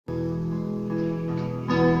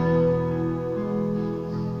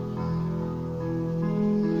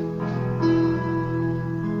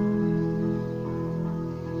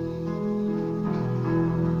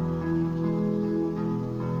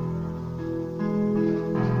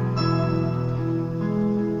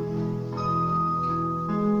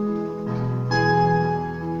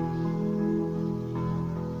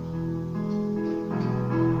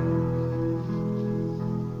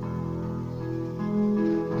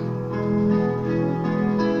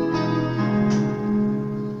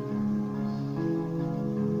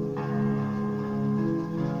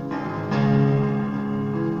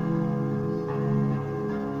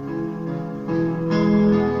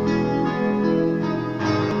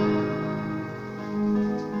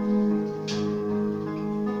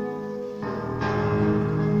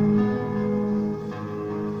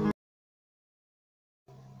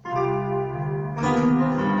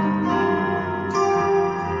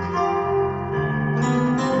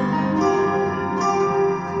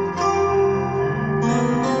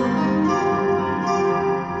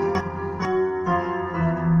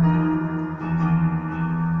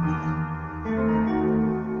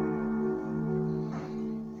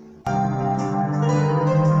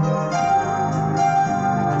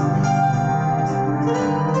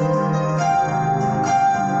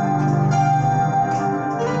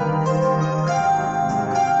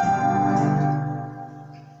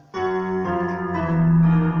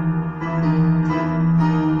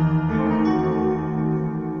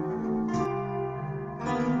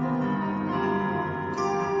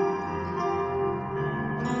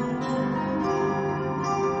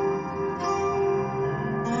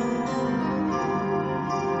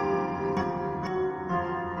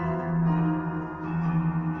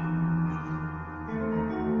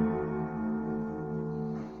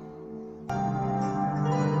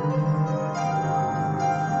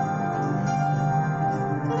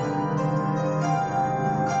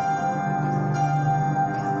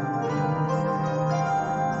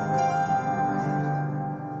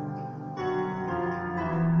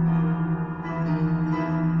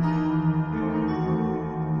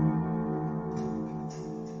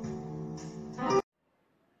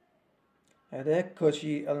Ed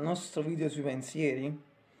eccoci al nostro video sui pensieri.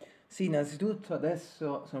 Sì, innanzitutto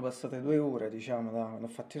adesso sono passate 2 ore, diciamo, da quando ho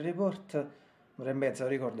fatto il report, 1 ora e mezza, lo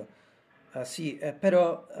ricordo. Sì,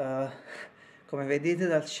 però, come vedete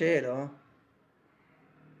dal cielo,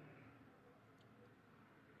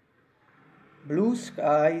 blue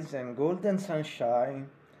skies and golden sunshine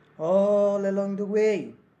all along the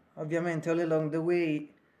way. Ovviamente all along the way,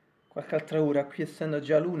 qualche altra ora, qui essendo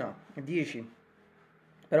già l'1:10.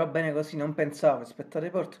 Però bene così, non pensavo rispetto al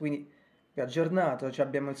report, quindi vi ho aggiornato, cioè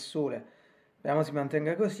abbiamo il sole, speriamo si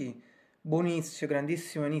mantenga così. Buon inizio,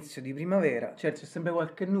 grandissimo inizio di primavera, certo c'è sempre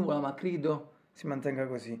qualche nuvola, ma credo si mantenga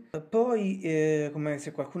così. Poi, come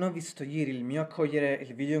se qualcuno ha visto ieri il mio accogliere,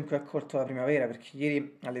 il video in cui ho accolto la primavera, perché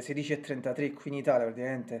ieri alle 16:33 qui in Italia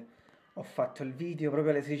praticamente ho fatto il video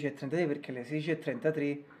proprio alle 16:33 perché alle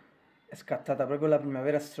 16:33 è scattata proprio la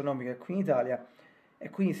primavera astronomica qui in Italia e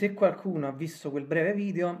quindi se qualcuno ha visto quel breve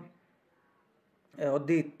video, ho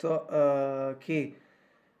detto che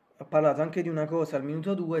ho parlato anche di una cosa al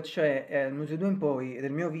minuto 2, cioè al minuto 2 in poi del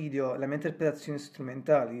mio video, la mia interpretazione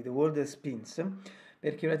strumentale di The World Spins,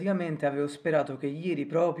 perché praticamente avevo sperato che ieri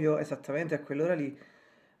proprio esattamente a quell'ora lì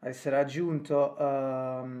avesse raggiunto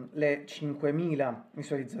le 5.000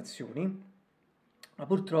 visualizzazioni, ma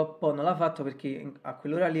purtroppo non l'ha fatto perché a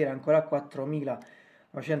quell'ora lì era ancora a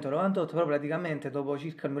 4.998, però praticamente dopo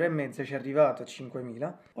circa 1 ora e mezza ci è arrivato a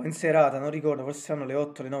 5.000. O in serata, non ricordo, forse erano le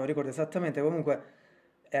 8, le 9, ricordo esattamente, comunque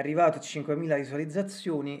è arrivato a 5.000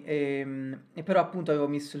 visualizzazioni e però appunto avevo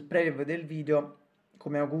messo il preview del video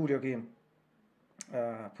come augurio che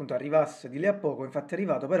appunto arrivasse di lì a poco, infatti è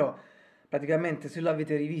arrivato, però praticamente se lo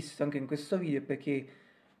avete rivisto anche in questo video è perché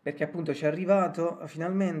appunto ci è arrivato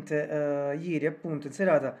finalmente ieri appunto in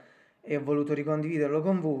serata e ho voluto ricondividerlo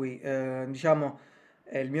con voi, diciamo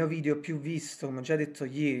è il mio video più visto, come ho già detto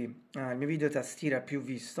ieri, il mio video tastiera più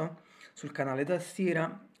visto sul canale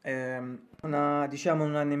tastiera, diciamo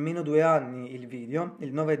non ha nemmeno 2 anni il video,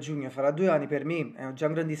 il 9 giugno farà 2 anni, per me è già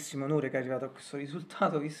un grandissimo onore che è arrivato a questo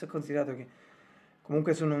risultato, visto e considerato che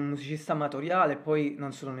comunque sono un musicista amatoriale, poi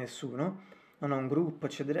non sono nessuno, non ho un gruppo,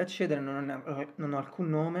 eccetera, eccetera, non ho alcun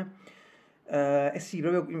nome. E sì,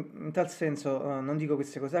 proprio in tal senso non dico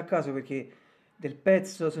queste cose a caso perché del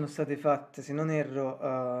pezzo sono state fatte, se non erro,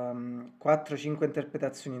 4-5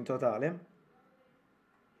 interpretazioni in totale,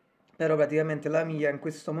 però praticamente la mia in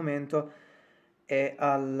questo momento è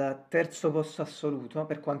al terzo posto assoluto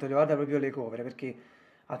per quanto riguarda proprio le cover, perché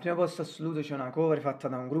al primo posto assoluto c'è una cover fatta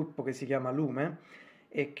da un gruppo che si chiama Lume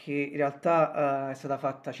e che in realtà è stata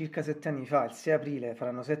fatta circa 7 anni fa, il 6 aprile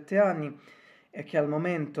faranno 7 anni e che al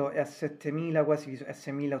momento è a 7.000 quasi, a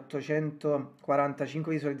 6.845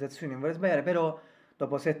 visualizzazioni, non vorrei sbagliare, però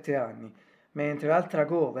dopo 7 anni, mentre l'altra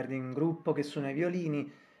cover di un gruppo che suona i violini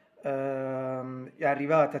è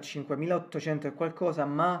arrivata a 5.800 e qualcosa,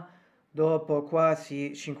 ma dopo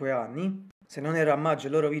quasi 5 anni. Se non ero a maggio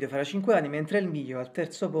il loro video farà 5 anni, mentre il mio al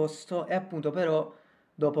terzo posto è appunto però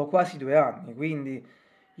dopo quasi 2 anni. Quindi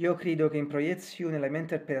io credo che in proiezione la mia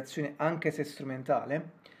interpretazione, anche se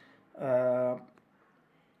strumentale, eh,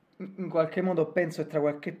 in qualche modo penso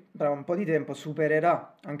che tra un po' di tempo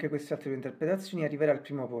supererà anche queste altre due interpretazioni e arriverà al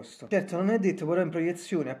primo posto. Certo, non è detto, però in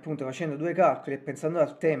proiezione, appunto, facendo due calcoli e pensando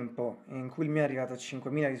al tempo in cui il mio è arrivato a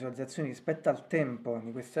 5.000 visualizzazioni rispetto al tempo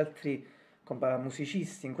di questi altri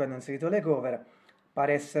musicisti in cui hanno inserito le cover,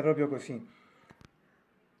 pare essere proprio così.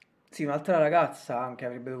 Sì, un'altra ragazza anche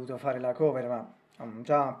avrebbe dovuto fare la cover, ma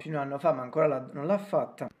già più di un anno fa, ma ancora non l'ha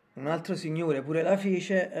fatta. Un altro signore pure la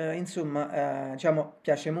fece, insomma, diciamo,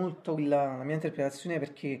 piace molto la mia interpretazione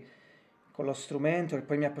perché con lo strumento che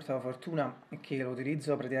poi mi ha portato fortuna e che lo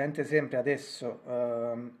utilizzo praticamente sempre adesso,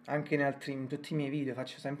 anche in tutti i miei video,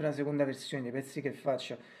 faccio sempre una seconda versione dei pezzi che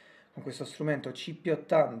faccio con questo strumento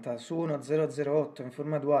CP80 suono 008 in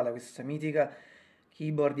forma duale, questa mitica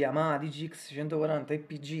keyboard Yamaha DGX 140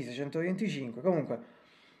 EPG 625, comunque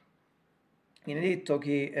viene detto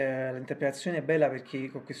che l'interpretazione è bella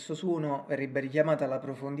perché con questo suono verrebbe richiamata la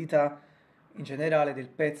profondità in generale del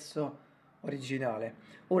pezzo originale.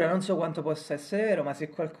 Ora non so quanto possa essere vero, ma se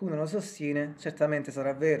qualcuno lo sostiene, certamente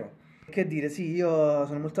sarà vero. Che dire, sì, io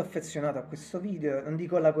sono molto affezionato a questo video, non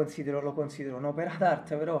dico lo considero un'opera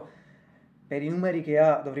d'arte, però per i numeri che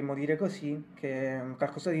ha dovremmo dire così, che è un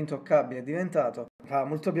qualcosa di intoccabile è diventato. Fa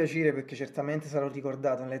molto piacere perché certamente sarò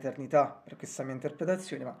ricordato nell'eternità per questa mia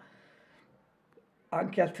interpretazione, ma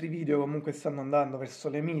anche altri video comunque stanno andando verso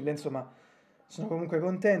le 1.000, insomma, sono comunque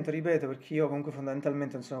contento, ripeto, perché io comunque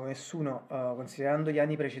fondamentalmente non sono nessuno, considerando gli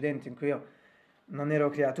anni precedenti in cui io non ero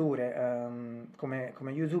creatore,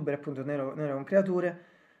 come youtuber appunto non ero un creatore,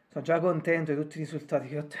 sono già contento di tutti i risultati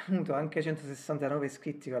che ho ottenuto, anche 169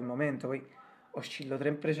 iscritti che al momento, poi oscillo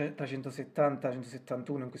tra 170 e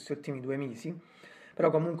 171 in questi ultimi 2 mesi, però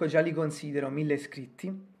comunque già li considero 1000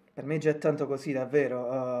 iscritti. Per me già è tanto così,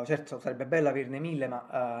 davvero. Certo, sarebbe bello averne 1000,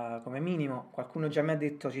 ma come minimo qualcuno già mi ha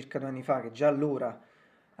detto circa 2 anni fa che già allora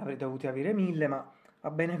avrei dovuto avere 1000, ma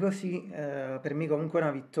va bene così. Per me comunque è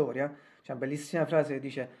una vittoria. C'è una bellissima frase che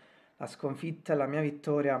dice: la sconfitta è la mia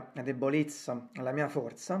vittoria, la debolezza è la mia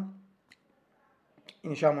forza.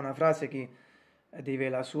 Diciamo una frase che deve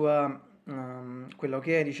la sua, quello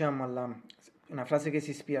che è, diciamo, una frase che si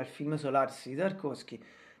ispira al film Solaris di Tarkovsky,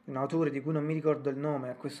 un autore di cui non mi ricordo il nome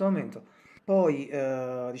a questo momento. Poi,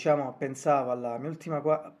 diciamo, pensavo alla mia ultima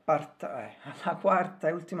parte, alla quarta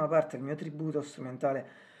e ultima parte del mio tributo strumentale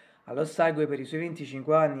allo Stagway per i suoi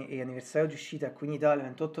 25 anni e anniversario di uscita qui in Italia,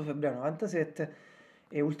 28 febbraio 97,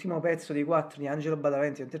 e ultimo pezzo dei 4 di Angelo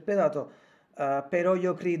Badalamenti ho interpretato. Però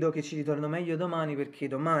io credo che ci ritorno meglio domani, perché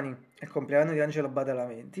domani è il compleanno di Angelo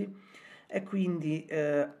Badalamenti e quindi,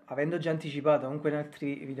 avendo già anticipato comunque in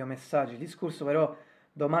altri videomessaggi il discorso, però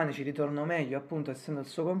domani ci ritorno meglio, appunto essendo il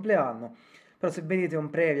suo compleanno. Però se vedete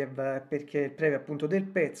un preview, perché il preview appunto del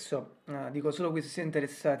pezzo, dico solo qui se siete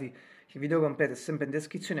interessati, che il video completo è sempre in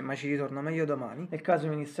descrizione, ma ci ritorno meglio domani. Nel caso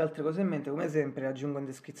mi venisse altre cose in mente, come sempre, aggiungo in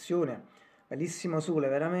descrizione. Bellissimo sole,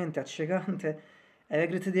 veramente accecante. Have a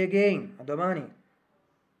great day again. A domani.